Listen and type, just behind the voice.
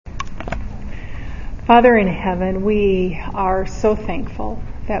Father in heaven, we are so thankful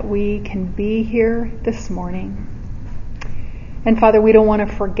that we can be here this morning. And Father, we don't want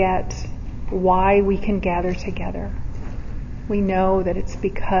to forget why we can gather together. We know that it's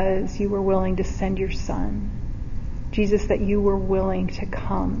because you were willing to send your Son. Jesus, that you were willing to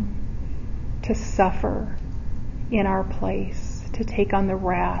come, to suffer in our place, to take on the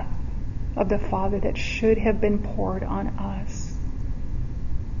wrath of the Father that should have been poured on us.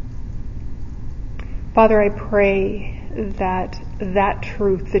 Father, I pray that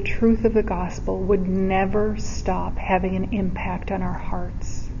truth, the truth of the gospel, would never stop having an impact on our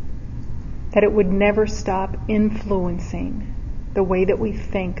hearts. That it would never stop influencing the way that we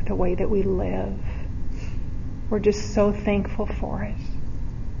think, the way that we live. We're just so thankful for it.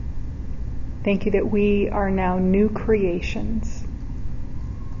 Thank you that we are now new creations.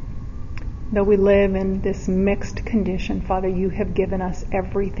 Though we live in this mixed condition, Father, you have given us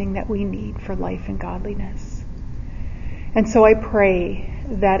everything that we need for life and godliness. And so I pray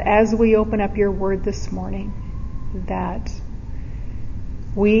that as we open up your word this morning, that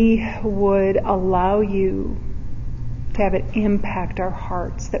we would allow you to have it impact our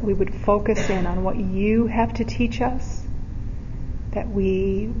hearts, that we would focus in on what you have to teach us, that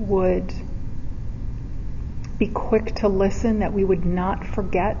we would be quick to listen, that we would not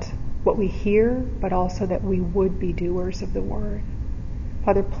forget what we hear, but also that we would be doers of the word.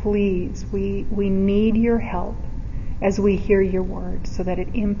 Father, please, we need your help as we hear your word so that it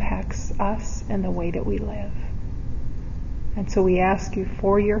impacts us and the way that we live. And so we ask you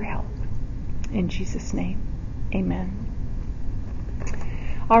for your help. In Jesus' name, amen.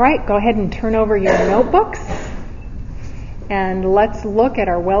 All right, go ahead and turn over your notebooks. And let's look at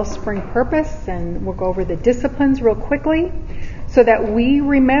our Wellspring purpose, and we'll go over the disciplines real quickly so that we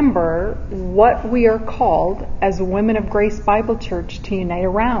remember what we are called as Women of Grace Bible Church to unite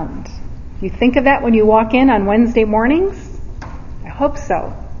around. You think of that when you walk in on Wednesday mornings? I hope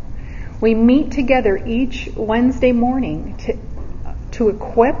so. We meet together each Wednesday morning to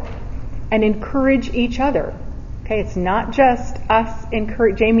equip and encourage each other. Okay, it's not just us,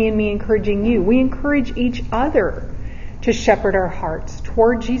 Jamie and me encouraging you. We encourage each other to shepherd our hearts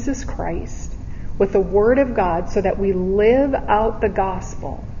toward Jesus Christ with the Word of God so that we live out the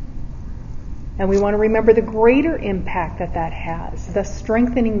gospel. And we want to remember the greater impact that has, thus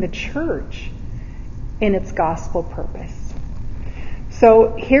strengthening the church in its gospel purpose.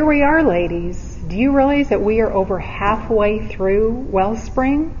 So here we are, ladies. Do you realize that we are over halfway through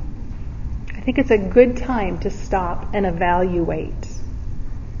Wellspring? I think it's a good time to stop and evaluate.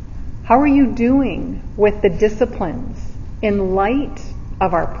 How are you doing with the disciplines in light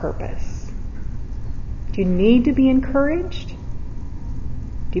of our purpose? Do you need to be encouraged? Do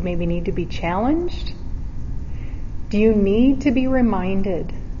you maybe need to be challenged? Do you need to be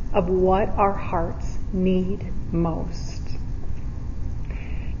reminded of what our hearts need most?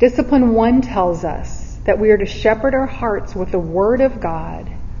 Discipline 1 tells us that we are to shepherd our hearts with the Word of God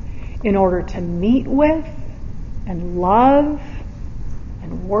in order to meet with and love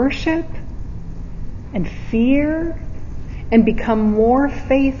and worship and fear and become more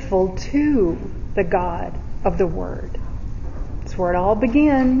faithful to the God of the Word. That's where it all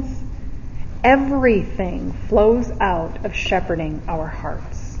begins. Everything flows out of shepherding our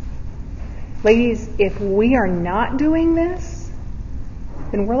hearts. Ladies, if we are not doing this,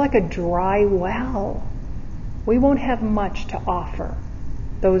 then we're like a dry well. We won't have much to offer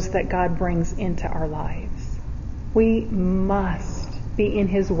those that God brings into our lives. We must be in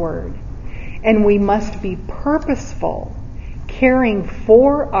His Word, and we must be purposeful, caring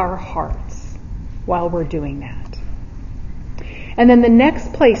for our hearts while we're doing that. And then the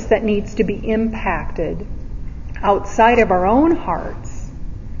next place that needs to be impacted outside of our own hearts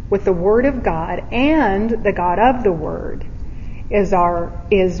with the Word of God and the God of the Word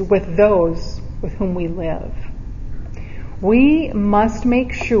is with those with whom we live. We must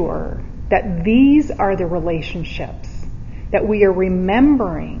make sure that these are the relationships that we are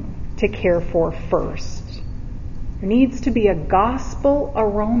remembering to care for first. There needs to be a gospel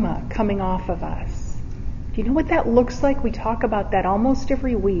aroma coming off of us. Do you know what that looks like? We talk about that almost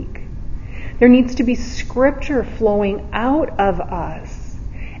every week. There needs to be scripture flowing out of us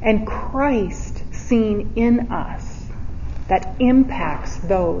and Christ seen in us that impacts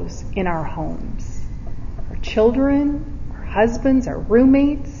those in our homes. Our children, our husbands, our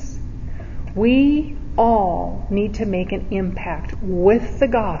roommates. We all need to make an impact with the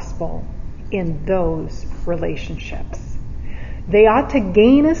gospel in those relationships. They ought to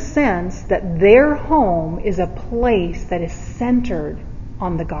gain a sense that their home is a place that is centered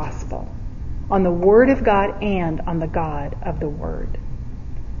on the gospel, on the Word of God and on the God of the Word.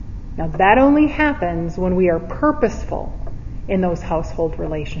 Now that only happens when we are purposeful in those household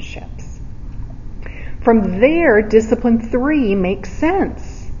relationships. From there, discipline 3 makes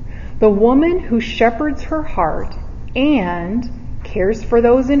sense. The woman who shepherds her heart and cares for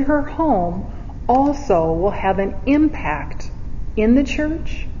those in her home also will have an impact in the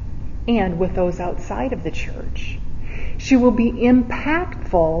church and with those outside of the church. She will be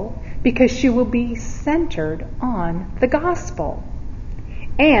impactful because she will be centered on the gospel.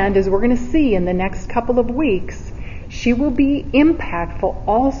 And as we're going to see in the next couple of weeks, she will be impactful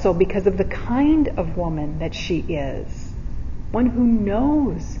also because of the kind of woman that she is. One who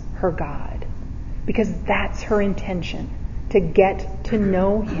knows her God. Because that's her intention, to get to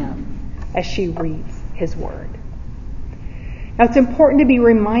know Him as she reads His Word. Now it's important to be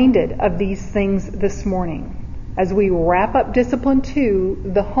reminded of these things this morning as we wrap up Discipline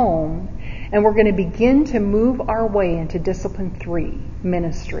 2, the home, and we're going to begin to move our way into Discipline 3,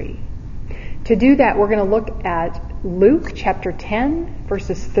 ministry. To do that, we're going to look at Luke chapter 10,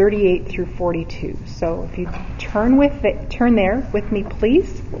 verses 38 through 42. So if you turn there with me,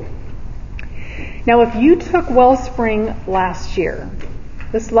 please. Now, if you took Wellspring last year,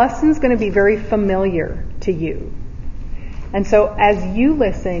 this lesson is going to be very familiar to you. And so as you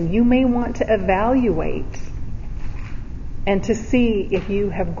listen, you may want to evaluate and to see if you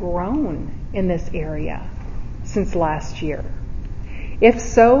have grown in this area since last year. If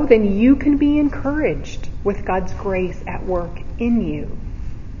so, then you can be encouraged with God's grace at work in you.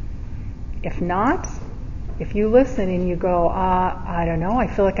 If not, if you listen and you go, I don't know, I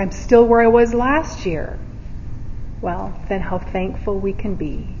feel like I'm still where I was last year. Well, then how thankful we can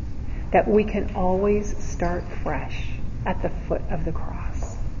be that we can always start fresh at the foot of the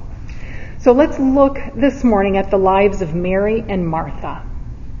cross. So let's look this morning at the lives of Mary and Martha.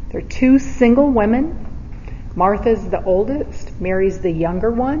 They're two single women. Martha's the oldest, Mary's the younger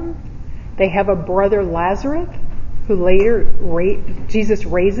one. They have a brother Lazarus, who later Jesus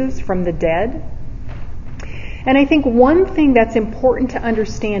raises from the dead. And I think one thing that's important to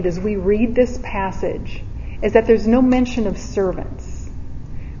understand as we read this passage is that there's no mention of servants,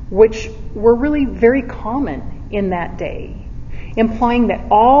 which were really very common in that day, implying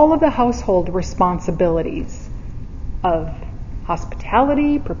that all of the household responsibilities of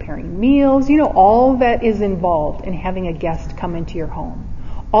hospitality, preparing meals, all that is involved in having a guest come into your home,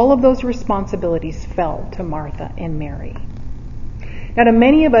 all of those responsibilities fell to Martha and Mary. Now, to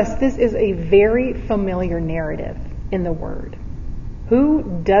many of us, this is a very familiar narrative in the Word.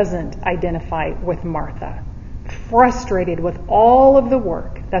 Who doesn't identify with Martha, frustrated with all of the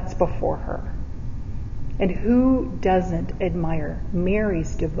work that's before her? And who doesn't admire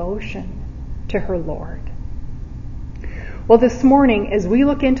Mary's devotion to her Lord? Well, this morning, as we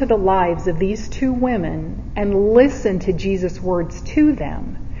look into the lives of these two women and listen to Jesus' words to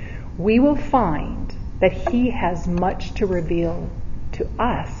them, we will find that He has much to reveal to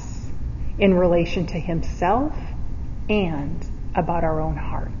us in relation to Himself and about our own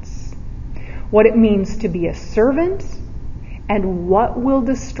hearts. What it means to be a servant and what will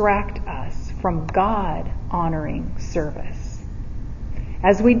distract us from God-honoring service.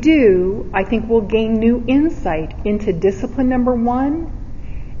 As we do, I think we'll gain new insight into discipline number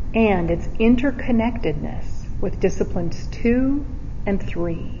 1 and its interconnectedness with disciplines 2 and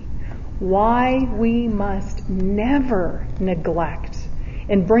 3. Why we must never neglect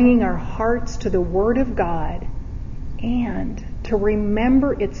in bringing our hearts to the Word of God and to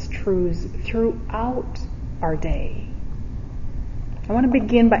remember its truths throughout our day. I want to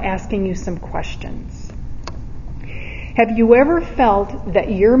begin by asking you some questions. Have you ever felt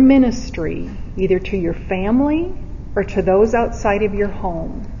that your ministry, either to your family or to those outside of your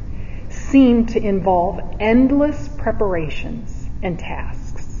home, seemed to involve endless preparations and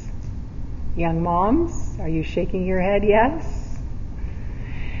tasks? Young moms, are you shaking your head yes?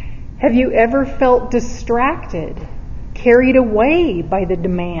 Have you ever felt distracted, carried away by the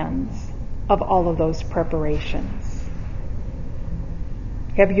demands of all of those preparations?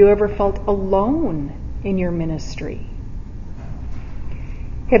 Have you ever felt alone in your ministry?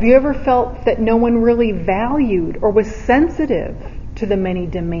 Have you ever felt that no one really valued or was sensitive to the many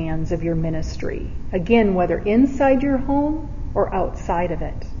demands of your ministry? Again, whether inside your home or outside of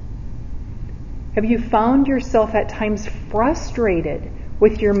it. Have you found yourself at times frustrated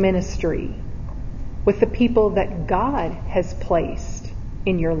with your ministry, with the people that God has placed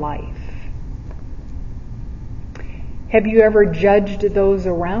in your life? Have you ever judged those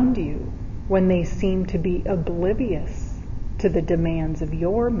around you when they seem to be oblivious to the demands of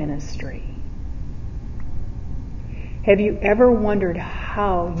your ministry? Have you ever wondered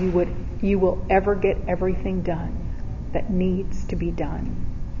how you will ever get everything done that needs to be done?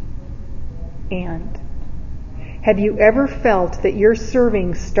 and. Have you ever felt that your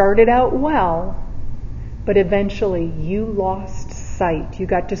serving started out well, but eventually you lost sight? You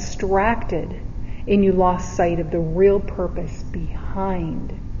got distracted and you lost sight of the real purpose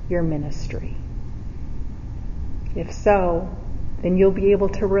behind your ministry. If so, then you'll be able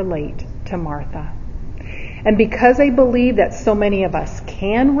to relate to Martha. And because I believe that so many of us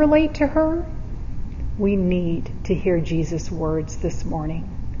can relate to her, we need to hear Jesus' words this morning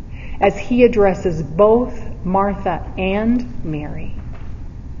as he addresses both Martha and Mary.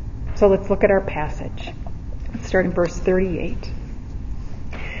 So let's look at our passage. Let's start in verse 38.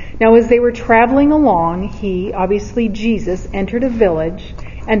 Now as they were traveling along, Jesus, entered a village,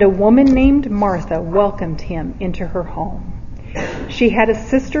 and a woman named Martha welcomed him into her home. She had a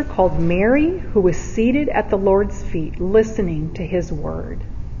sister called Mary who was seated at the Lord's feet listening to his word.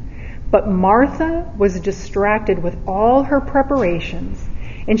 But Martha was distracted with all her preparations,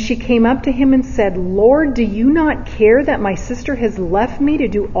 and she came up to him and said, "Lord, do you not care that my sister has left me to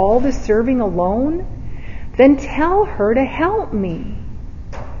do all the serving alone? Then tell her to help me."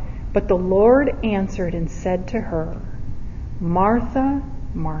 But the Lord answered and said to her, "Martha,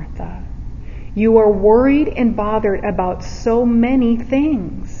 Martha, you are worried and bothered about so many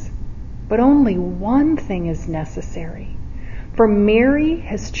things, but only one thing is necessary. For Mary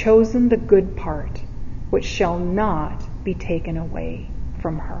has chosen the good part, which shall not be taken away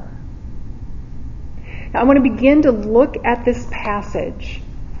from her." Now I want to begin to look at this passage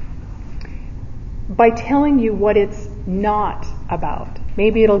by telling you what it's not about.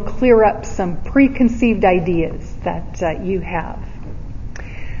 Maybe it'll clear up some preconceived ideas that you have.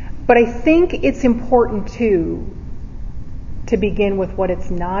 But I think it's important too to begin with what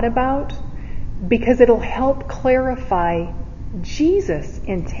it's not about, because it'll help clarify Jesus'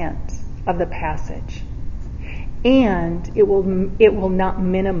 intent of the passage, and it will not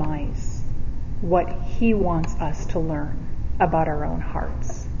minimize what he wants us to learn about our own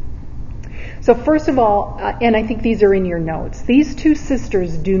hearts. So first of all, and I think these are in your notes, these two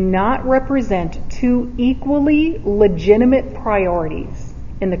sisters do not represent two equally legitimate priorities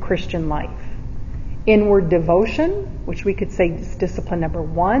in the Christian life. Inward devotion, which we could say is discipline number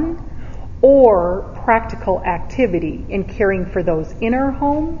one, or practical activity in caring for those in our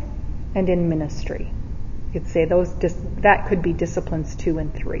home and in ministry. You could say that could be disciplines 2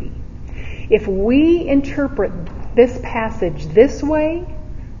 and 3. If we interpret this passage this way,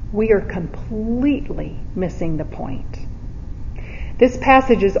 we are completely missing the point. This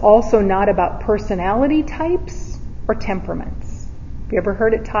passage is also not about personality types or temperaments. Have you ever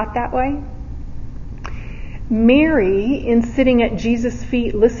heard it taught that way? Mary, in sitting at Jesus'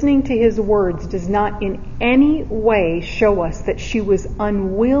 feet listening to his words, does not in any way show us that she was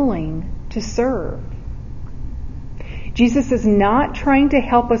unwilling to serve. Jesus is not trying to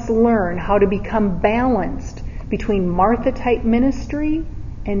help us learn how to become balanced between Martha-type ministry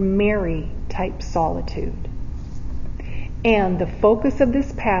and Mary-type solitude. And the focus of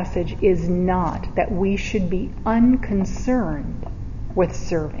this passage is not that we should be unconcerned with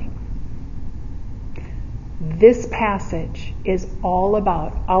serving. This passage is all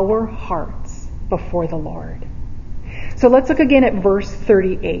about our hearts before the Lord. So let's look again at verse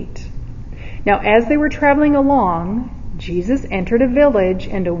 38. Now, as they were traveling along, Jesus entered a village,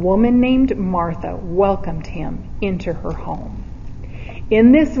 and a woman named Martha welcomed him into her home.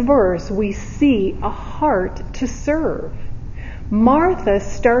 In this verse, we see a heart to serve. Martha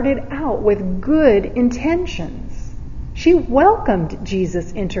started out with good intentions. She welcomed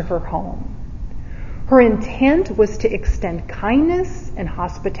Jesus into her home. Her intent was to extend kindness and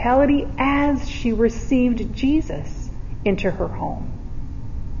hospitality as she received Jesus into her home.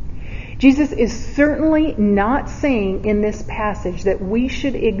 Jesus is certainly not saying in this passage that we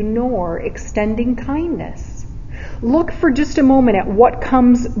should ignore extending kindness. Look for just a moment at what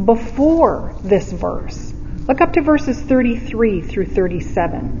comes before this verse. Look up to verses 33 through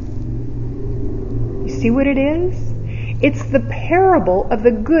 37. You see what it is? It's the parable of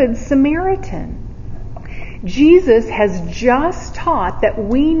the Good Samaritan. Jesus has just taught that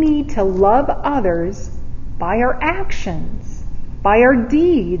we need to love others by our actions, by our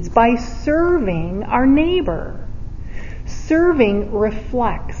deeds, by serving our neighbor. Serving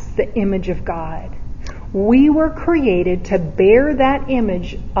reflects the image of God. We were created to bear that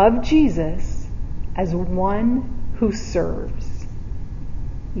image of Jesus as one who serves.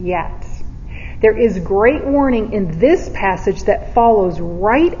 Yet, there is great warning in this passage that follows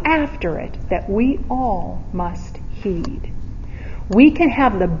right after it that we all must heed. We can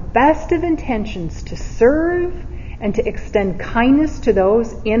have the best of intentions to serve and to extend kindness to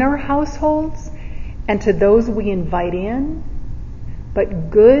those in our households and to those we invite in, but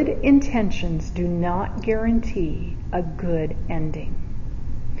good intentions do not guarantee a good ending.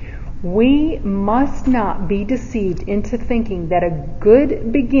 We must not be deceived into thinking that a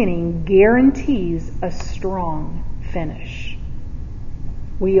good beginning guarantees a strong finish.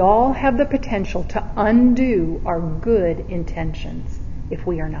 We all have the potential to undo our good intentions if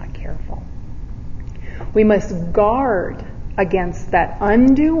we are not careful. We must guard against that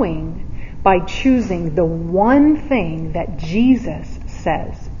undoing by choosing the one thing that Jesus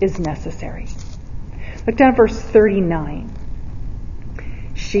says is necessary. Look down at verse 39.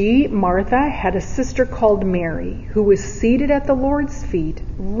 She, Martha, had a sister called Mary, who was seated at the Lord's feet,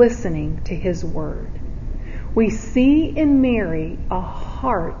 listening to his word. We see in Mary a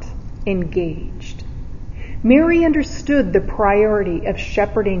heart engaged. Mary understood the priority of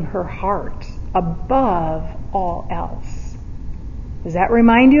shepherding her heart above all else. Does that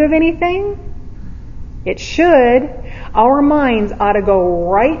remind you of anything? It should. Our minds ought to go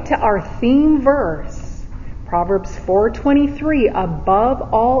right to our theme verse, Proverbs 4:23,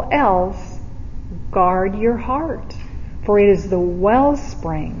 above all else, guard your heart, for it is the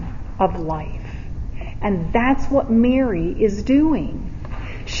wellspring of life. And that's what Mary is doing.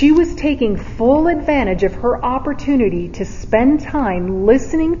 She was taking full advantage of her opportunity to spend time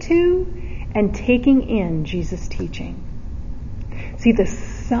listening to and taking in Jesus' teaching. See, the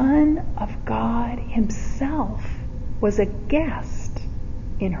Son of God himself was a guest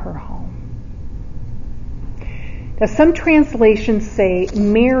in her home. Now, some translations say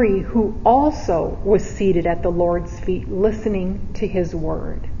Mary, who also was seated at the Lord's feet listening to his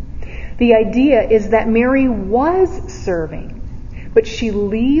word. The idea is that Mary was serving, but she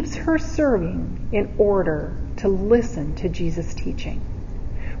leaves her serving in order to listen to Jesus' teaching.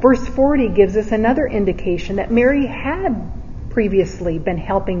 Verse 40 gives us another indication that Mary had previously been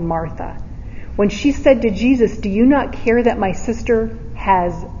helping Martha. When she said to Jesus, "Do you not care that my sister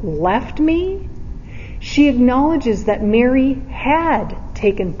has left me?" She acknowledges that Mary had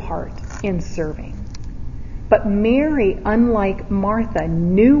taken part in serving. But Mary, unlike Martha,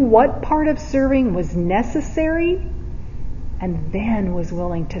 knew what part of serving was necessary and then was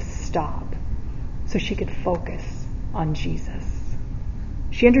willing to stop so she could focus on Jesus.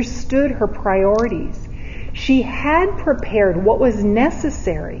 She understood her priorities. She had prepared what was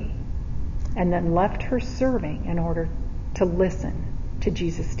necessary and then left her serving in order to listen to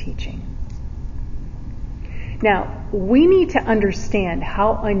Jesus' teaching. Now, we need to understand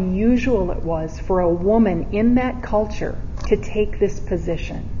how unusual it was for a woman in that culture to take this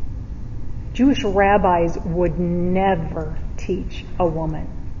position. Jewish rabbis would never teach a woman.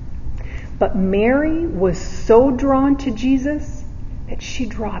 But Mary was so drawn to Jesus that she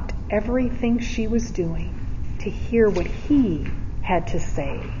dropped everything she was doing to hear what he had to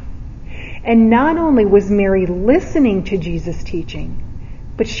say. And not only was Mary listening to Jesus' teaching,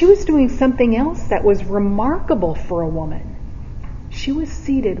 but she was doing something else that was remarkable for a woman. She was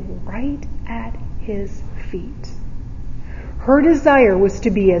seated right at his feet. Her desire was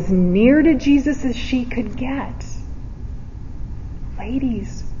to be as near to Jesus as she could get.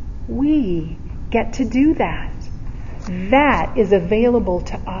 Ladies, we get to do that. That is available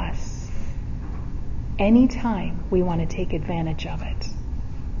to us anytime we want to take advantage of it.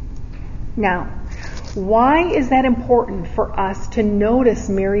 Now, why is that important for us to notice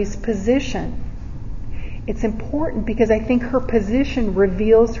Mary's position? It's important because I think her position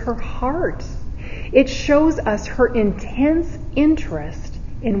reveals her heart. It shows us her intense interest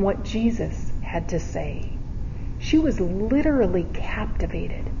in what Jesus had to say. She was literally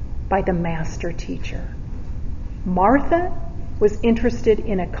captivated by the master teacher. Martha was interested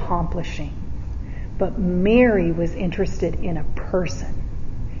in accomplishing, but Mary was interested in a person.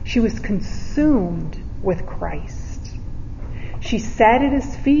 She was consumed with Christ. She sat at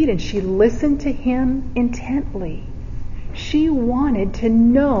his feet and she listened to him intently. She wanted to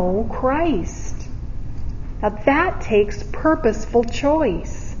know Christ. Now that takes purposeful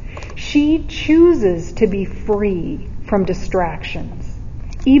choice. She chooses to be free from distractions,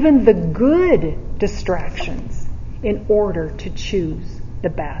 even the good distractions, in order to choose the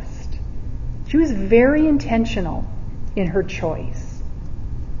best. She was very intentional in her choice.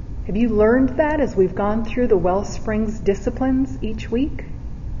 Have you learned that as we've gone through the Wellsprings disciplines each week?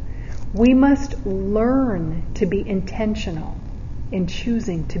 We must learn to be intentional in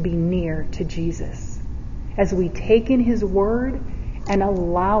choosing to be near to Jesus as we take in his word and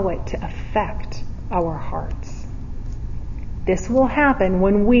allow it to affect our hearts. This will happen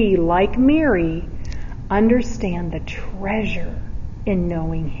when we, like Mary, understand the treasure in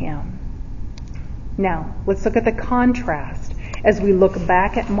knowing him. Now, let's look at the contrast as we look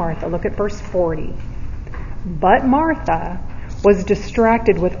back at Martha. Look at verse 40. But Martha was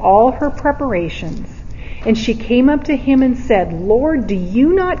distracted with all her preparations, and she came up to him and said, "Lord, do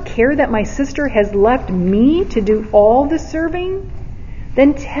you not care that my sister has left me to do all the serving?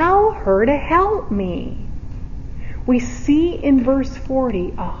 Then tell her to help me." We see in verse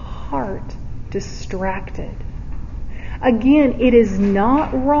 40 a heart distracted. Again, it is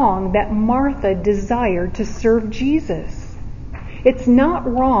not wrong that Martha desired to serve Jesus. It's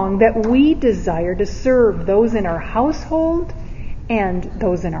not wrong that we desire to serve those in our household and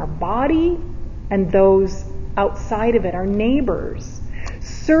those in our body and those outside of it, our neighbors.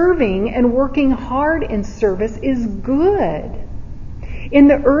 Serving and working hard in service is good. In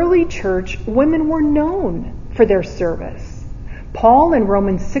the early church, women were known for their service. Paul in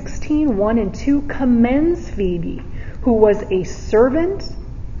Romans 16:1 and 2 commends Phoebe, who was a servant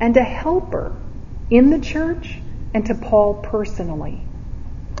and a helper in the church and to Paul personally.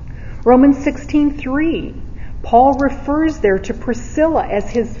 Romans 16:3, Paul refers there to Priscilla as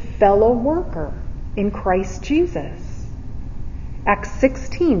his fellow worker in Christ Jesus. Acts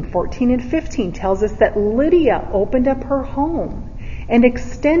 16:14 and 15 tells us that Lydia opened up her home and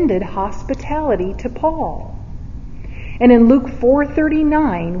extended hospitality to Paul. And in Luke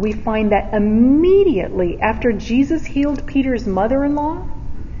 4:39, we find that immediately after Jesus healed Peter's mother-in-law,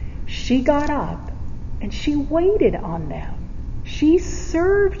 she got up and she waited on them. She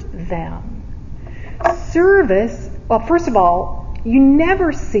served them. Service, well, first of all, you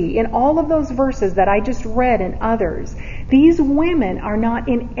never see in all of those verses that I just read and others, these women are not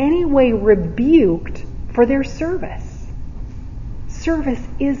in any way rebuked for their service. Service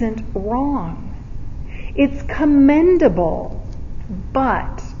isn't wrong. It's commendable,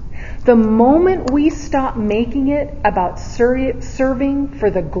 but the moment we stop making it about serving for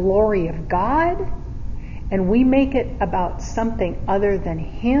the glory of God, and we make it about something other than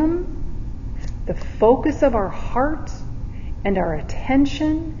Him, the focus of our heart and our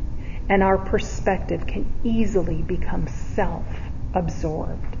attention and our perspective can easily become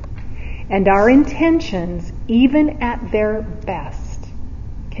self-absorbed. And our intentions, even at their best,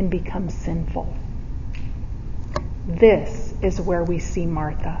 can become sinful. This is where we see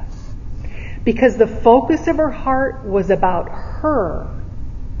Martha. Because the focus of her heart was about her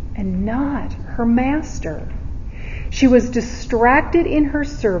and not her master. She was distracted in her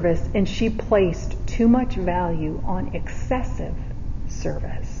service and she placed too much value on excessive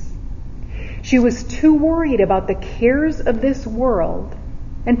service. She was too worried about the cares of this world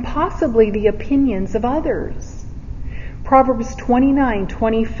and possibly the opinions of others. Proverbs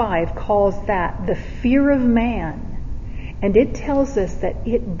 29:25 calls that the fear of man. And it tells us that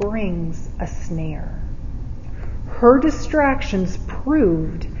it brings a snare. Her distractions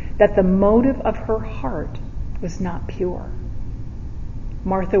proved that the motive of her heart was not pure.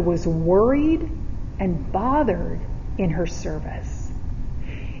 Martha was worried and bothered in her service.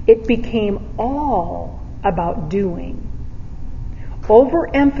 It became all about doing.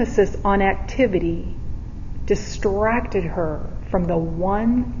 Overemphasis on activity distracted her from the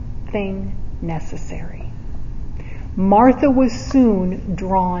one thing necessary. Martha was soon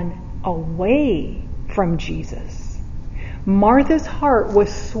drawn away from Jesus. Martha's heart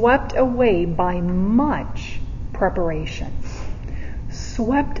was swept away by much preparation,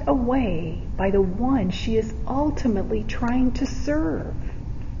 swept away by the one she is ultimately trying to serve.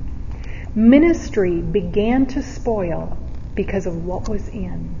 Ministry began to spoil because of what was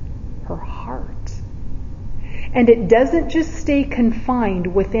in her heart. And it doesn't just stay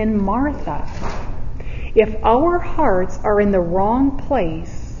confined within Martha. If our hearts are in the wrong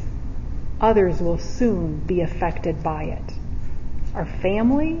place, others will soon be affected by it. Our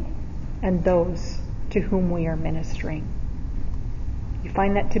family and those to whom we are ministering. You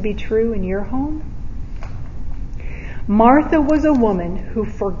find that to be true in your home? Martha was a woman who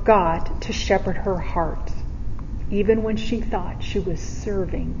forgot to shepherd her heart, even when she thought she was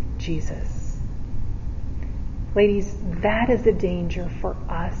serving Jesus. Ladies, that is a danger for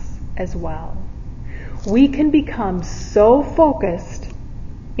us as well. We can become so focused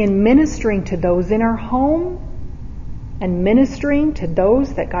in ministering to those in our home and ministering to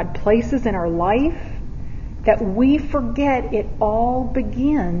those that God places in our life that we forget it all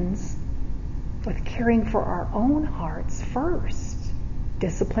begins with caring for our own hearts first.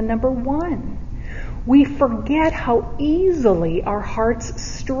 Discipline number 1. We forget how easily our hearts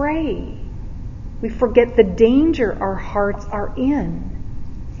stray. We forget the danger our hearts are in,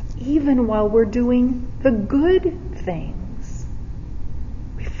 even while we're doing the good things.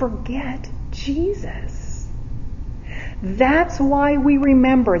 We forget Jesus. That's why we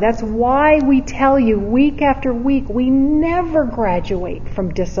remember. That's why we tell you week after week, we never graduate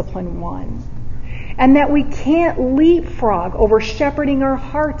from discipline 1. and that we can't leapfrog over shepherding our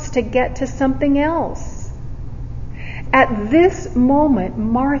hearts to get to something else. At this moment,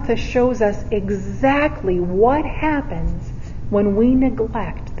 Martha shows us exactly what happens when we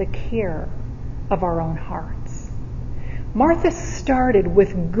neglect the care of our own hearts. Martha started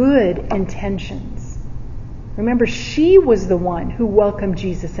with good intentions. Remember, she was the one who welcomed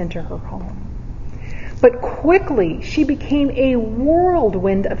Jesus into her home. But quickly, she became a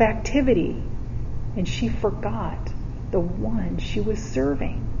whirlwind of activity, and she forgot the one she was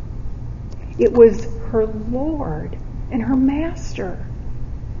serving. It was her Lord and her Master.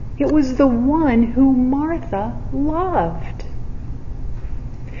 It was the one who Martha loved.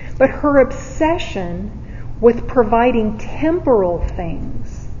 But her obsession with providing temporal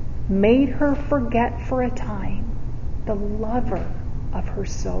things made her forget for a time the lover of her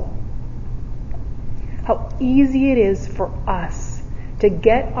soul. How easy it is for us to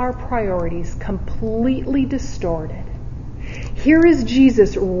get our priorities completely distorted. Here is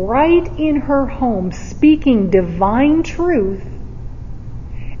Jesus right in her home speaking divine truth,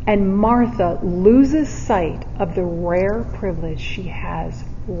 and Martha loses sight of the rare privilege she has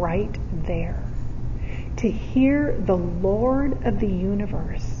right there to hear the Lord of the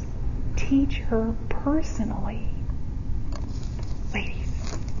universe teach her personally.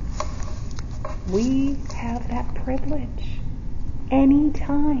 Ladies, we have that privilege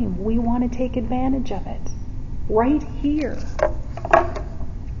anytime we want to take advantage of it. Right here.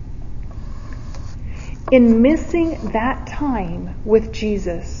 In missing that time with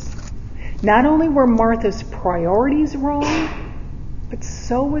Jesus, not only were Martha's priorities wrong, but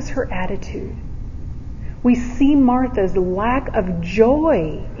so was her attitude. We see Martha's lack of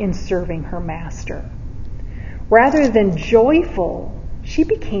joy in serving her master. Rather than joyful, she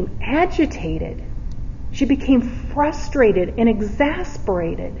became agitated. She became frustrated and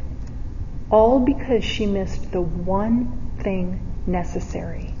exasperated, all because she missed the one thing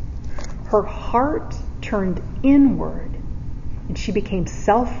necessary. Her heart turned inward, and she became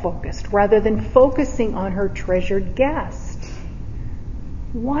self-focused rather than focusing on her treasured guest.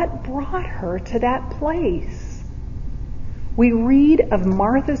 What brought her to that place? We read of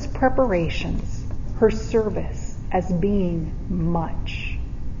Martha's preparations, her service, as being much.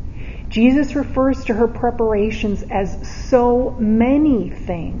 Jesus refers to her preparations as so many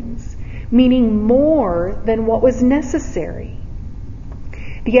things, meaning more than what was necessary.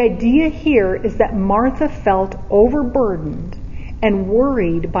 The idea here is that Martha felt overburdened and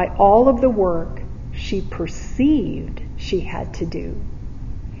worried by all of the work she perceived she had to do.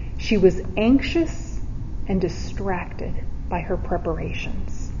 She was anxious and distracted by her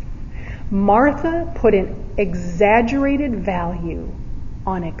preparations. Martha put an exaggerated value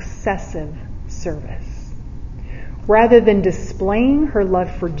on excessive service. Rather than displaying her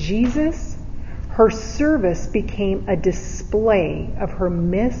love for Jesus, her service became a display of her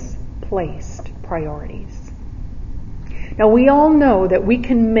misplaced priorities. Now, we all know that we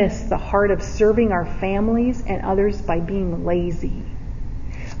can miss the heart of serving our families and others by being lazy.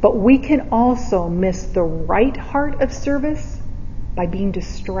 But we can also miss the right heart of service by being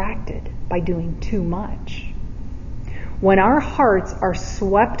distracted, by doing too much. When our hearts are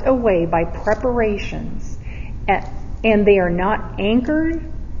swept away by preparations and they are not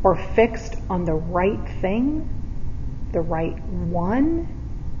anchored or fixed on the right thing, the right one,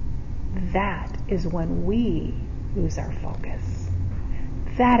 that is when we lose our focus.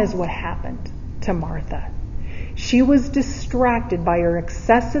 That is what happened to Martha. She was distracted by her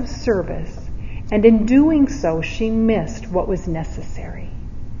excessive service, and in doing so, she missed what was necessary.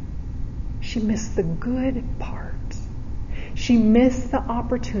 She missed the good part. She missed the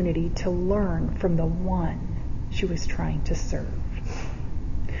opportunity to learn from the one she was trying to serve.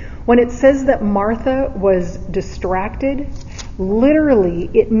 When it says that Martha was distracted, literally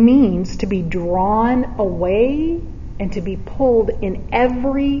it means to be drawn away and to be pulled in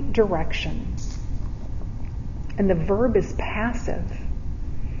every direction. And the verb is passive,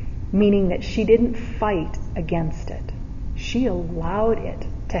 meaning that she didn't fight against it. She allowed it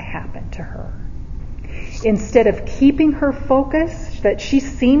to happen to her. Instead of keeping her focus that she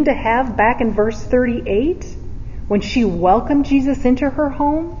seemed to have back in verse 38, when she welcomed Jesus into her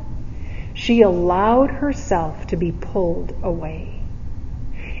home, she allowed herself to be pulled away.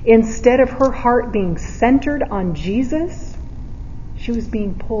 Instead of her heart being centered on Jesus, she was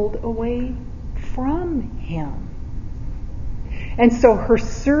being pulled away from him. And so her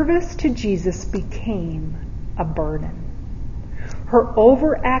service to Jesus became a burden. Her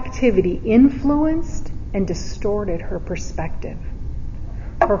overactivity influenced and distorted her perspective.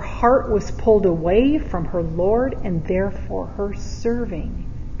 Her heart was pulled away from her Lord, and therefore her serving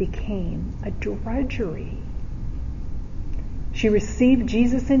became a drudgery. She received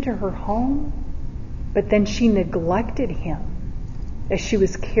Jesus into her home, but then she neglected him as she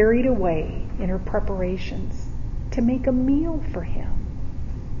was carried away in her preparations to make a meal for him.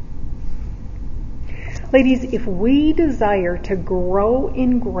 Ladies, if we desire to grow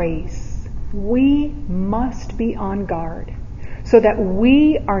in grace, we must be on guard so that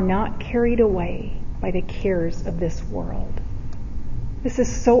we are not carried away by the cares of this world. This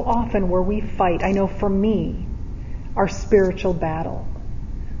is so often where we fight, I know for me, our spiritual battle.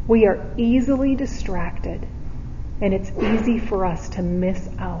 We are easily distracted, and it's easy for us to miss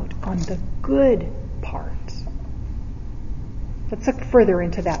out on the good part. Let's look further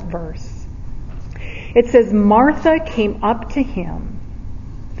into that verse. It says, Martha came up to him.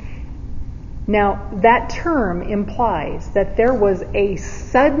 Now, that term implies that there was a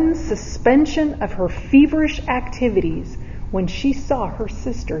sudden suspension of her feverish activities when she saw her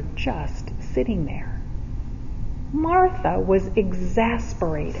sister just sitting there. Martha was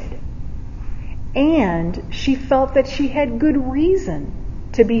exasperated, and she felt that she had good reason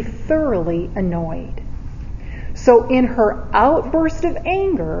to be thoroughly annoyed. So in her outburst of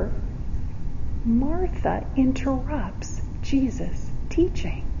anger, Martha interrupts Jesus'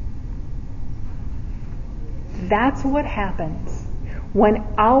 teaching. That's what happens when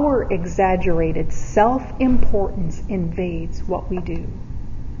our exaggerated self-importance invades what we do.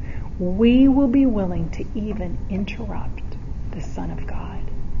 We will be willing to even interrupt the Son of God.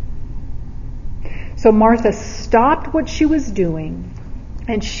 So Martha stopped what she was doing,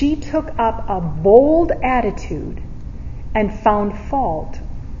 and she took up a bold attitude and found fault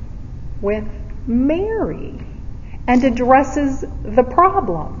with Mary and addresses the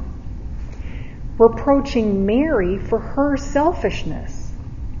problem, reproaching Mary for her selfishness.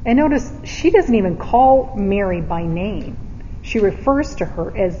 And notice, she doesn't even call Mary by name. She refers to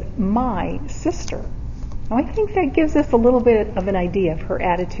her as my sister. Now, I think that gives us a little bit of an idea of her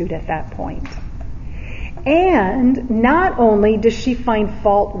attitude at that point. And not only does she find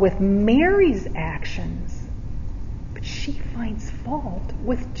fault with Mary's actions, but she finds fault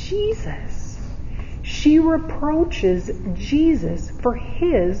with Jesus. She reproaches Jesus for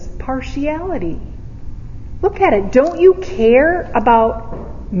his partiality. Look at it. Don't you care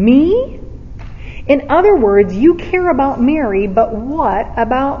about me? In other words, you care about Mary, but what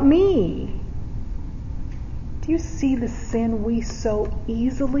about me? Do you see the sin we so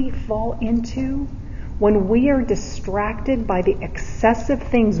easily fall into when we are distracted by the excessive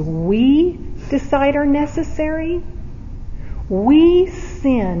things we decide are necessary? We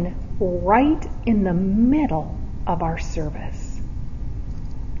sin right in the middle of our service.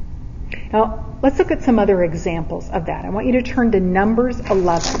 Now, let's look at some other examples of that. I want you to turn to Numbers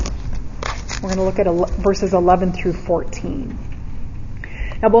 11. We're going to look at verses 11 through 14.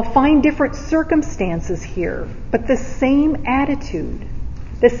 Now, we'll find different circumstances here, but the same attitude,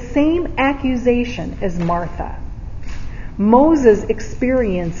 the same accusation as Martha. Moses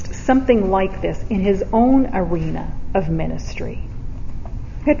experienced something like this in his own arena of ministry.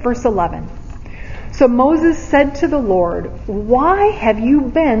 Look at verse 11. So Moses said to the Lord, "Why have you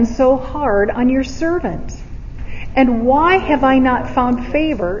been so hard on your servant? And why have I not found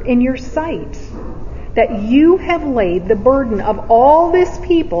favor in your sight, that you have laid the burden of all this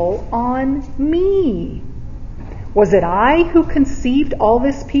people on me? Was it I who conceived all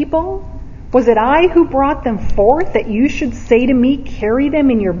this people? Was it I who brought them forth, that you should say to me, 'Carry them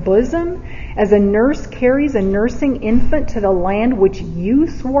in your bosom,' as a nurse carries a nursing infant to the land which you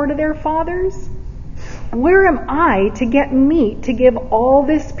swore to their fathers? Where am I to get meat to give all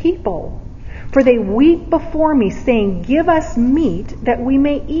this people? For they weep before me, saying, 'Give us meat that we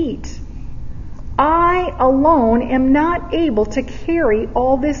may eat.' I alone am not able to carry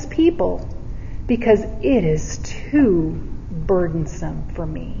all this people, because it is too burdensome for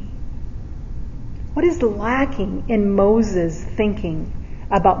me." What is lacking in Moses' thinking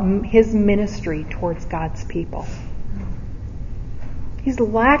about his ministry towards God's people? He's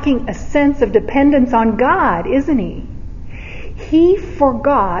lacking a sense of dependence on God, isn't he? He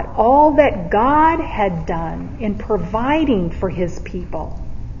forgot all that God had done in providing for his people,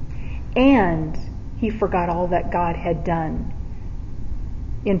 and he forgot all that God had done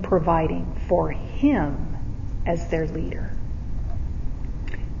in providing for him as their leader.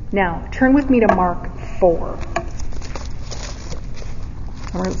 Now, turn with me to Mark 4.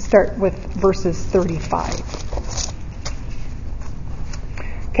 We're going to start with verses 35.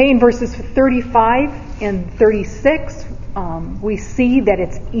 Okay, in verses 35 and 36, we see that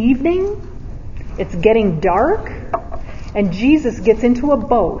it's evening, it's getting dark, and Jesus gets into a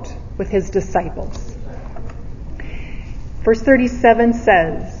boat with his disciples. Verse 37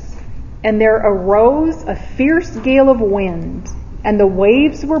 says, "And there arose a fierce gale of wind, and the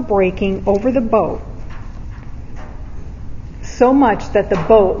waves were breaking over the boat, so much that the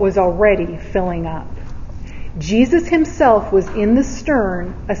boat was already filling up. Jesus himself was in the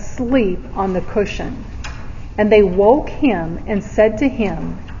stern, asleep on the cushion. And they woke him and said to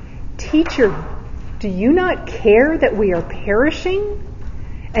him, 'Teacher, do you not care that we are perishing?'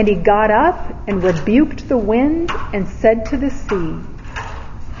 And he got up and rebuked the wind and said to the sea,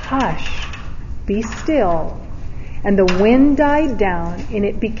 'Hush, be still.' And the wind died down and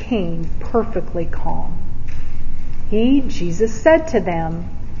it became perfectly calm. He, Jesus, said to them,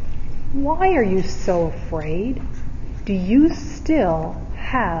 'Why are you so afraid? Do you still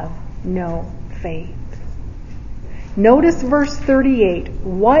have no faith?'" Notice verse 38.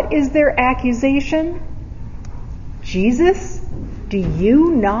 What is their accusation? "Jesus, do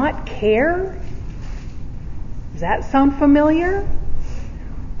you not care?" Does that sound familiar?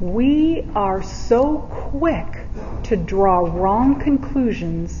 We are so quick to draw wrong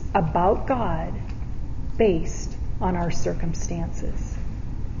conclusions about God based on our circumstances.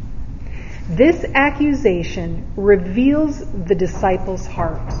 This accusation reveals the disciples'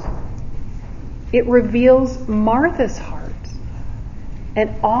 heart. It reveals Martha's heart. And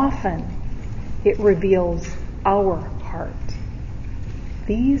often it reveals our heart.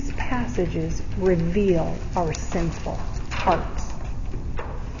 These passages reveal our sinful hearts.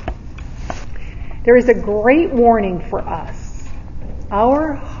 There is a great warning for us.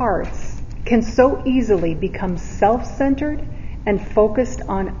 Our hearts can so easily become self-centered and focused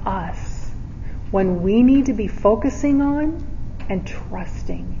on us when we need to be focusing on and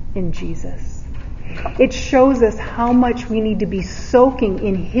trusting in Jesus. It shows us how much we need to be soaking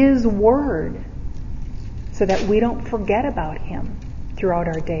in His Word so that we don't forget about Him throughout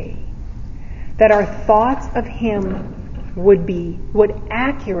our day. That our thoughts of Him would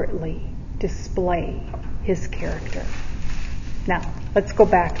accurately display His character. Now, let's go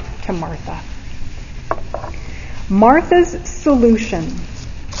back to Martha. Martha's solution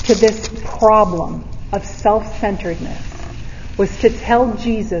to this problem of self-centeredness was to tell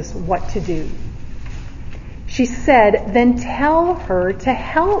Jesus what to do. She said, "Then tell her to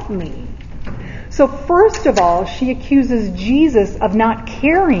help me." So first of all, she accuses Jesus of not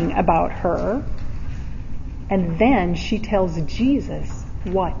caring about her, and then she tells Jesus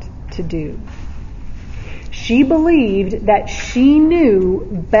what to do. She believed that she knew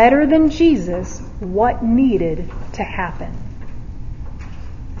better than Jesus what needed to happen.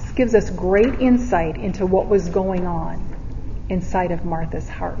 This gives us great insight into what was going on inside of Martha's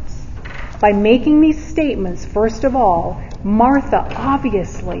heart. By making these statements, first of all, Martha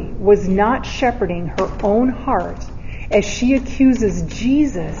obviously was not shepherding her own heart as she accuses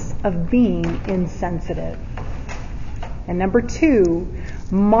Jesus of being insensitive. And number two,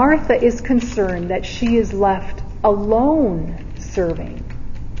 Martha is concerned that she is left alone serving.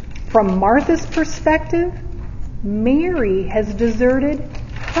 From Martha's perspective, Mary has deserted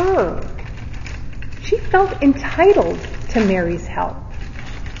her. She felt entitled to Mary's help.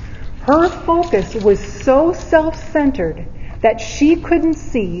 Her focus was so self-centered that she couldn't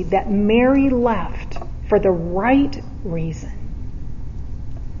see that Mary left for the right reason.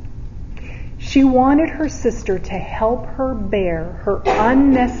 She wanted her sister to help her bear her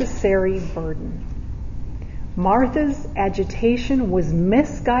unnecessary burden. Martha's agitation was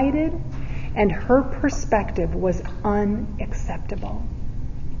misguided, and her perspective was unacceptable.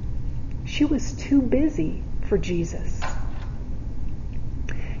 She was too busy for Jesus.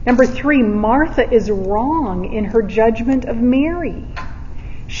 Number three, Martha is wrong in her judgment of Mary.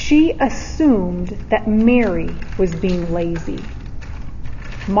 She assumed that Mary was being lazy.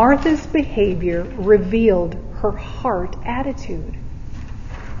 Martha's behavior revealed her heart attitude.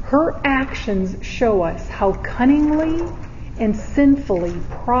 Her actions show us how cunningly and sinfully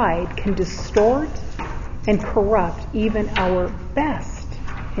pride can distort and corrupt even our best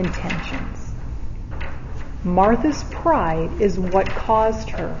intentions. Martha's pride is what caused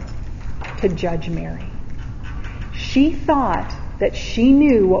her to judge Mary. She thought that she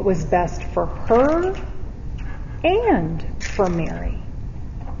knew what was best for her and for Mary.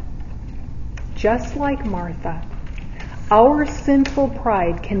 Just like Martha, our sinful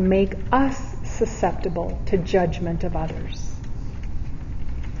pride can make us susceptible to judgment of others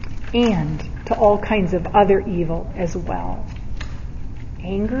and to all kinds of other evil as well.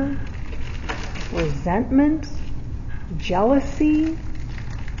 Anger, resentment, jealousy,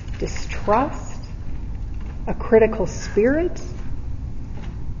 distrust, a critical spirit,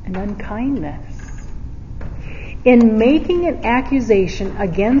 and unkindness. In making an accusation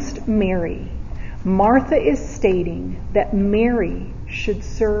against Mary, Martha is stating that Mary should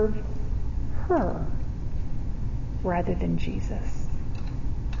serve her rather than Jesus.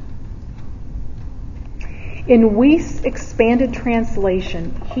 In Wuest's expanded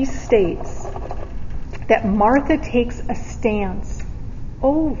translation, he states that Martha takes a stance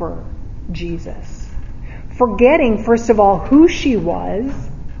over Jesus, forgetting, first of all, who she was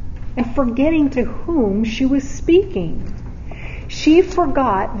and forgetting to whom she was speaking. She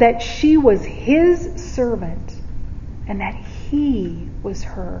forgot that she was his servant and that he was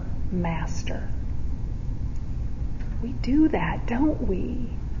her master. We do that, don't we?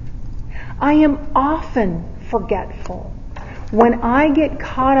 I am often forgetful when I get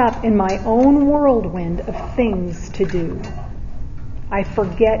caught up in my own whirlwind of things to do. I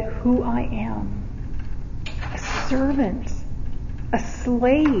forget who I am. A servant, a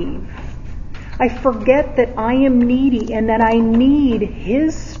slave. I forget that I am needy and that I need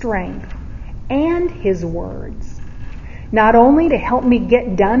his strength and his words, not only to help me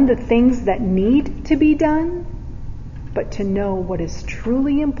get done the things that need to be done, but to know what is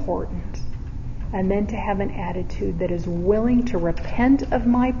truly important, and then to have an attitude that is willing to repent of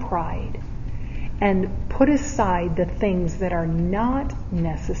my pride and put aside the things that are not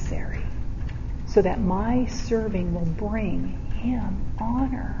necessary, so that my serving will bring him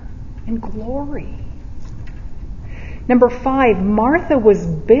honor and glory. Number 5, Martha was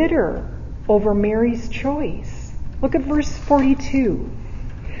bitter over Mary's choice. Look at verse 42.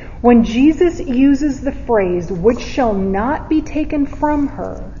 When Jesus uses the phrase, which shall not be taken from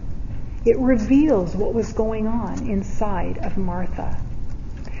her, it reveals what was going on inside of Martha.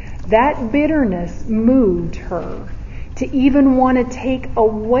 That bitterness moved her to even want to take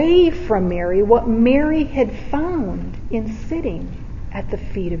away from Mary what Mary had found in sitting at the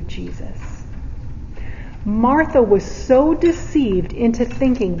feet of Jesus. Martha was so deceived into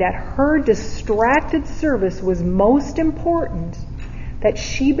thinking that her distracted service was most important that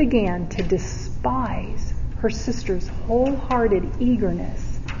she began to despise her sister's wholehearted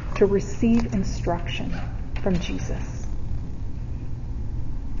eagerness to receive instruction from Jesus.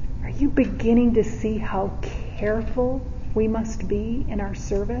 Are you beginning to see how careful we must be in our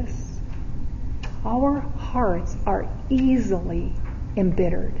service? Our hearts are easily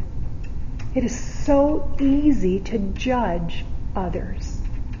embittered. It is so easy to judge others,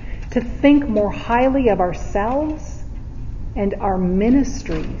 to think more highly of ourselves and our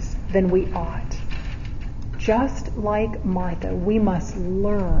ministries than we ought. Just like Martha, we must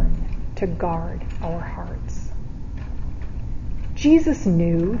learn to guard our hearts. Jesus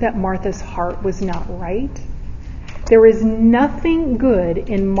knew that Martha's heart was not right. There is nothing good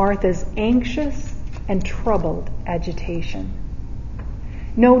in Martha's anxious and troubled agitation.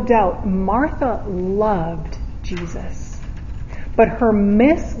 No doubt Martha loved Jesus, but her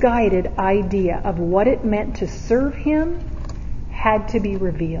misguided idea of what it meant to serve him had to be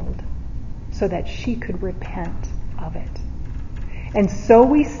revealed so that she could repent of it. And so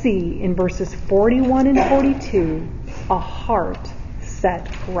we see in verses 41 and 42 a heart set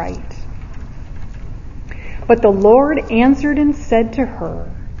right. But the Lord answered and said to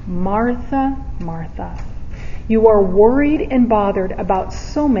her, Martha, Martha, you are worried and bothered about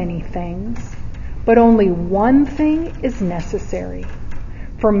so many things, but only one thing is necessary.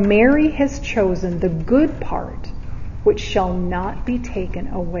 For Mary has chosen the good part, which shall not be taken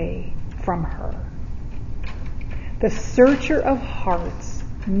away from her. The searcher of hearts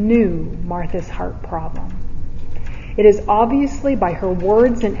knew Martha's heart problem. It is obviously by her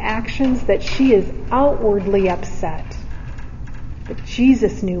words and actions that she is outwardly upset. But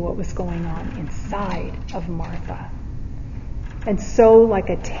Jesus knew what was going on inside of Martha. And so, like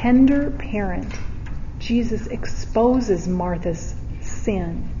a tender parent, Jesus exposes Martha's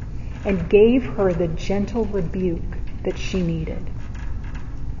sin and gave her the gentle rebuke that she needed.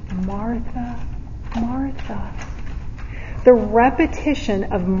 Martha, Martha. The repetition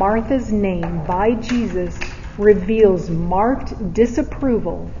of Martha's name by Jesus reveals marked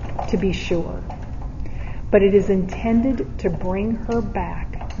disapproval, to be sure, but it is intended to bring her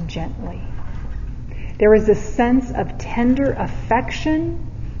back gently. There is a sense of tender affection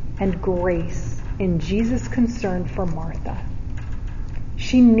and grace in Jesus' concern for Martha.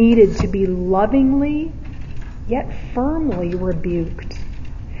 She needed to be lovingly yet firmly rebuked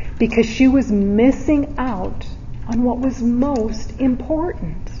because she was missing out on what was most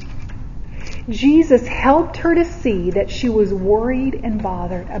important. Jesus helped her to see that she was worried and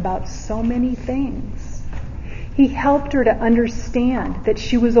bothered about so many things. He helped her to understand that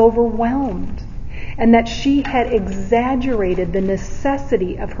she was overwhelmed and that she had exaggerated the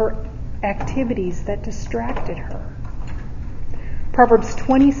necessity of her activities that distracted her. Proverbs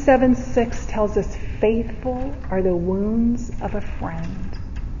 27:6 tells us, faithful are the wounds of a friend.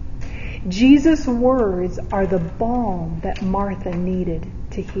 Jesus' words are the balm that Martha needed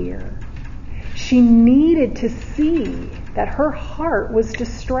to hear. She needed to see that her heart was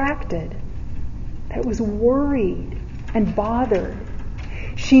distracted, that it was worried and bothered.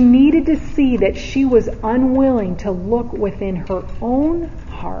 She needed to see that she was unwilling to look within her own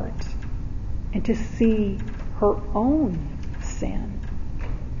heart and to see her own sin.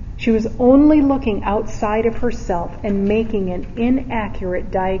 She was only looking outside of herself and making an inaccurate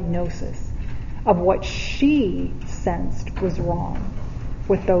diagnosis of what she sensed was wrong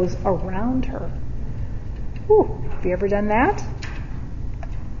with those around her. Whew, have you ever done that?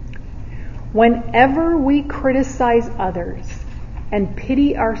 Whenever we criticize others and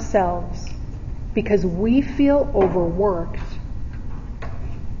pity ourselves because we feel overworked,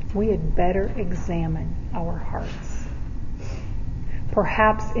 we had better examine our hearts.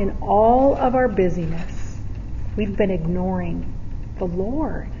 Perhaps in all of our busyness, we've been ignoring the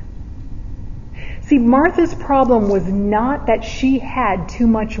Lord. See, Martha's problem was not that she had too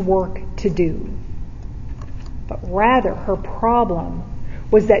much work to do, but rather her problem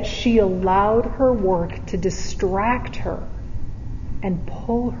was that she allowed her work to distract her and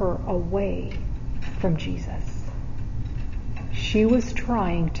pull her away from Jesus. She was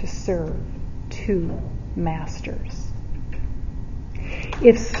trying to serve two masters.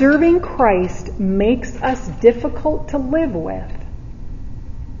 If serving Christ makes us difficult to live with,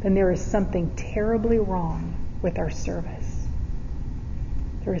 then there is something terribly wrong with our service.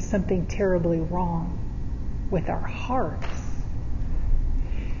 There is something terribly wrong with our hearts.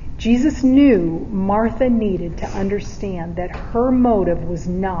 Jesus knew Martha needed to understand that her motive was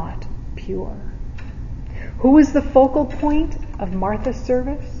not pure. Who was the focal point of Martha's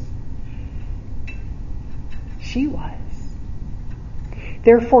service? She was.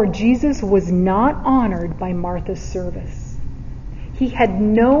 Therefore, Jesus was not honored by Martha's service. He had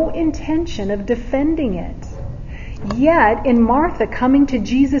no intention of defending it. Yet, in Martha coming to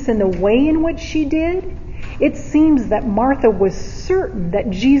Jesus in the way in which she did, it seems that Martha was certain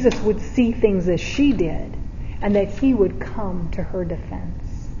that Jesus would see things as she did and that he would come to her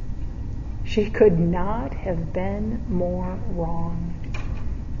defense. She could not have been more wrong.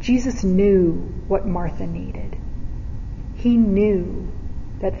 Jesus knew what Martha needed. He knew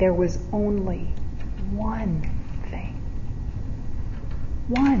that there was only one thing.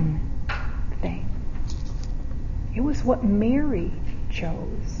 One thing. It was what Mary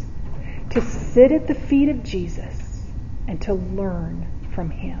chose. To sit at the feet of Jesus and to learn from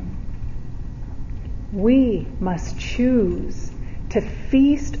him. We must choose to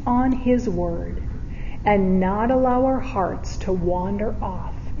feast on his word and not allow our hearts to wander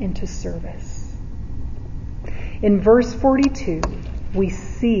off into service. In verse 42, we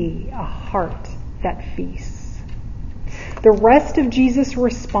see a heart that feasts. The rest of Jesus'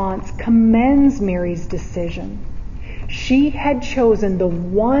 response commends Mary's decision. She had chosen the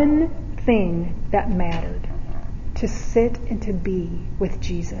one thing that mattered, to sit and to be with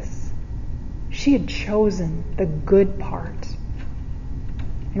Jesus. She had chosen the good part.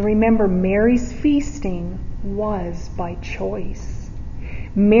 And remember, Mary's feasting was by choice.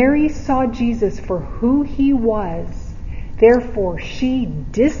 Mary saw Jesus for who he was. Therefore, she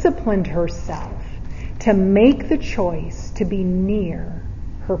disciplined herself to make the choice to be near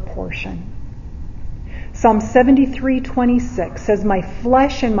her portion. Psalm 73:26 says, "My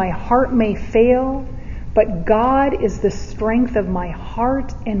flesh and my heart may fail, but God is the strength of my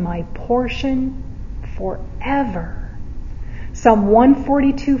heart and my portion forever." Psalm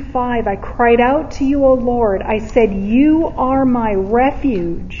 142:5, "I cried out to you, O Lord. I said, you are my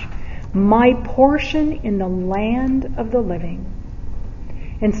refuge, my portion in the land of the living."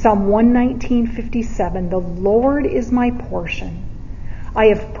 In Psalm 119:57, "The Lord is my portion. I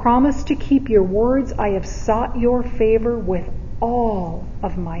have promised to keep your words. I have sought your favor with all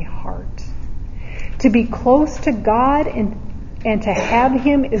of my heart." To be close to God and to have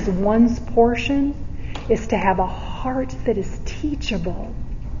him as one's portion is to have a heart that is teachable,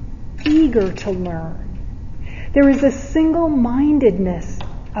 eager to learn. There is a single-mindedness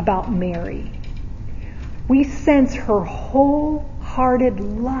about Mary. We sense her wholehearted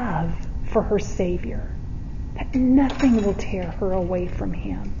love for her Savior, that nothing will tear her away from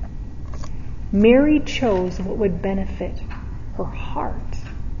him. Mary chose what would benefit her heart,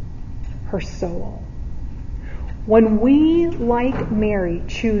 her soul. When we, like Mary,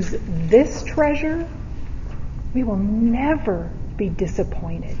 choose this treasure, we will never be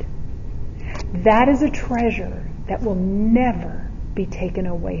disappointed. That is a treasure that will never be taken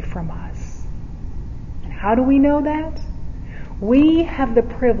away from us. And how do we know that? We have the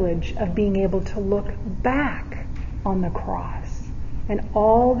privilege of being able to look back on the cross and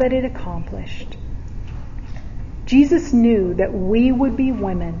all that it accomplished. Jesus knew that we would be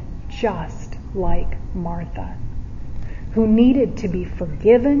women just like Martha, who needed to be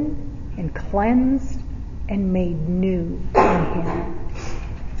forgiven and cleansed and made new in him.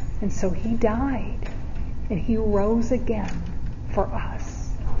 And so he died and he rose again for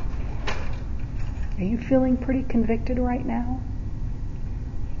us. Are you feeling pretty convicted right now?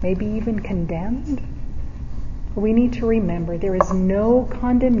 Maybe even condemned? We need to remember there is no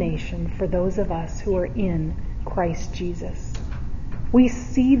condemnation for those of us who are in Christ Jesus. We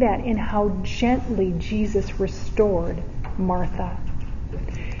see that in how gently Jesus restored Martha.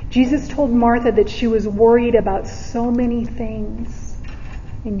 Jesus told Martha that she was worried about so many things.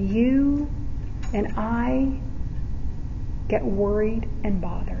 And you and I get worried and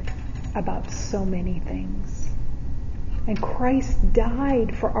bothered about so many things. And Christ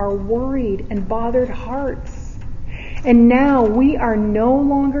died for our worried and bothered hearts. And now we are no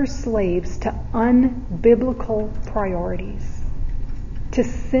longer slaves to unbiblical priorities, to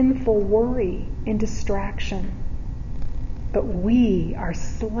sinful worry and distraction. But we are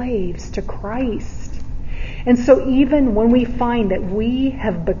slaves to Christ. And so even when we find that we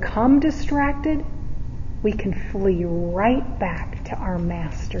have become distracted, we can flee right back to our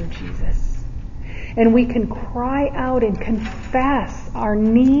Master Jesus. And we can cry out and confess our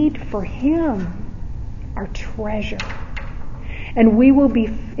need for him, our treasure. And we will be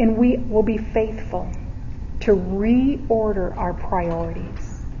faithful to reorder our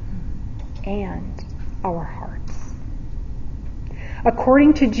priorities and our hearts.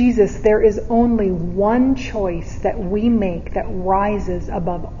 According to Jesus, there is only one choice that we make that rises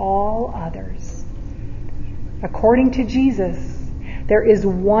above all others. According to Jesus, there is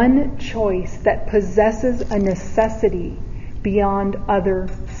one choice that possesses a necessity beyond other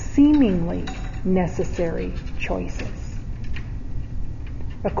seemingly necessary choices.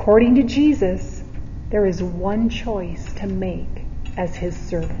 According to Jesus, there is one choice to make as his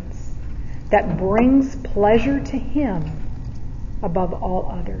servants that brings pleasure to him above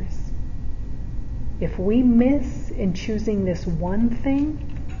all others. If we miss in choosing this one thing,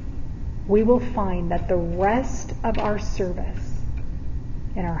 we will find that the rest of our service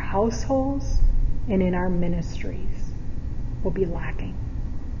in our households and in our ministries will be lacking.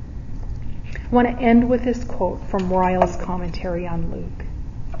 I want to end with this quote from Ryle's commentary on Luke.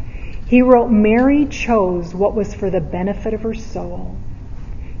 He wrote, "Mary chose what was for the benefit of her soul.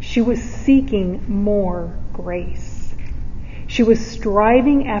 She was seeking more grace. She was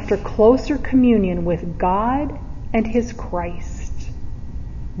striving after closer communion with God and his Christ.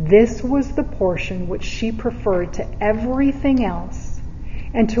 This was the portion which she preferred to everything else,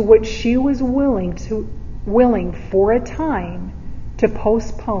 and to which she was willing for a time to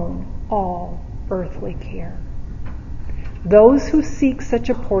postpone all earthly care. Those who seek such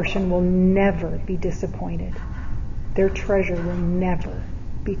a portion will never be disappointed. Their treasure will never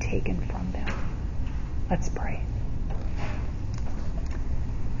be taken from them." Let's pray.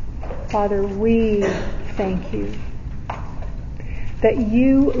 Father, we thank you that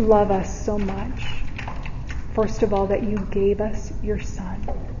you love us so much. First of all, that you gave us your Son.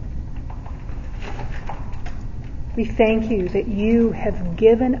 We thank you that you have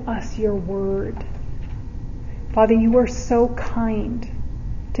given us your word. Father, you are so kind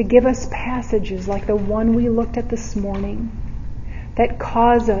to give us passages like the one we looked at this morning that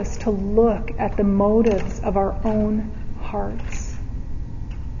cause us to look at the motives of our own hearts.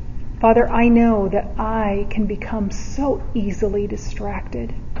 Father, I know that I can become so easily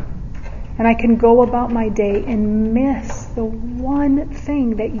distracted, and I can go about my day and miss the one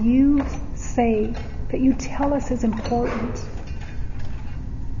thing that you say, that you tell us is important.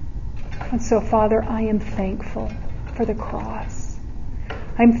 And so, Father, I am thankful for the cross.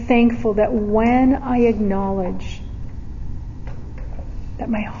 I'm thankful that when I acknowledge that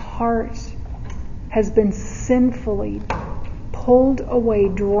my heart has been sinfully pulled away,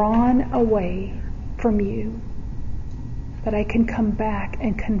 drawn away from you, that I can come back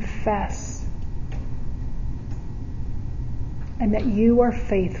and confess, and that you are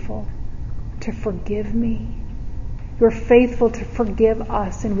faithful to forgive me. You're faithful to forgive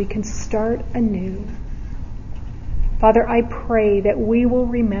us, and we can start anew. Father, I pray that we will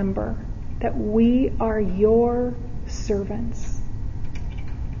remember that we are your servants,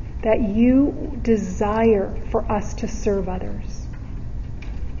 that you desire for us to serve others,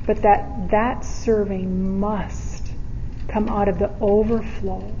 but that serving must come out of the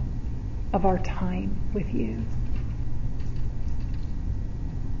overflow of our time with you.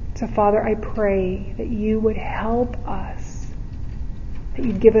 So, Father, I pray that you would help us that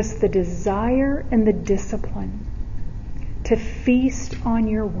you give us the desire and the discipline to feast on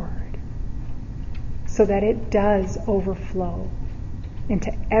your word so that it does overflow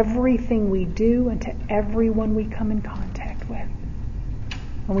into everything we do and to everyone we come in contact with.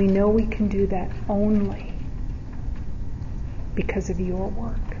 And we know we can do that only because of your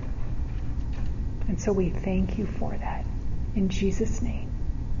work. And so we thank you for that. In Jesus' name,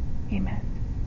 amen.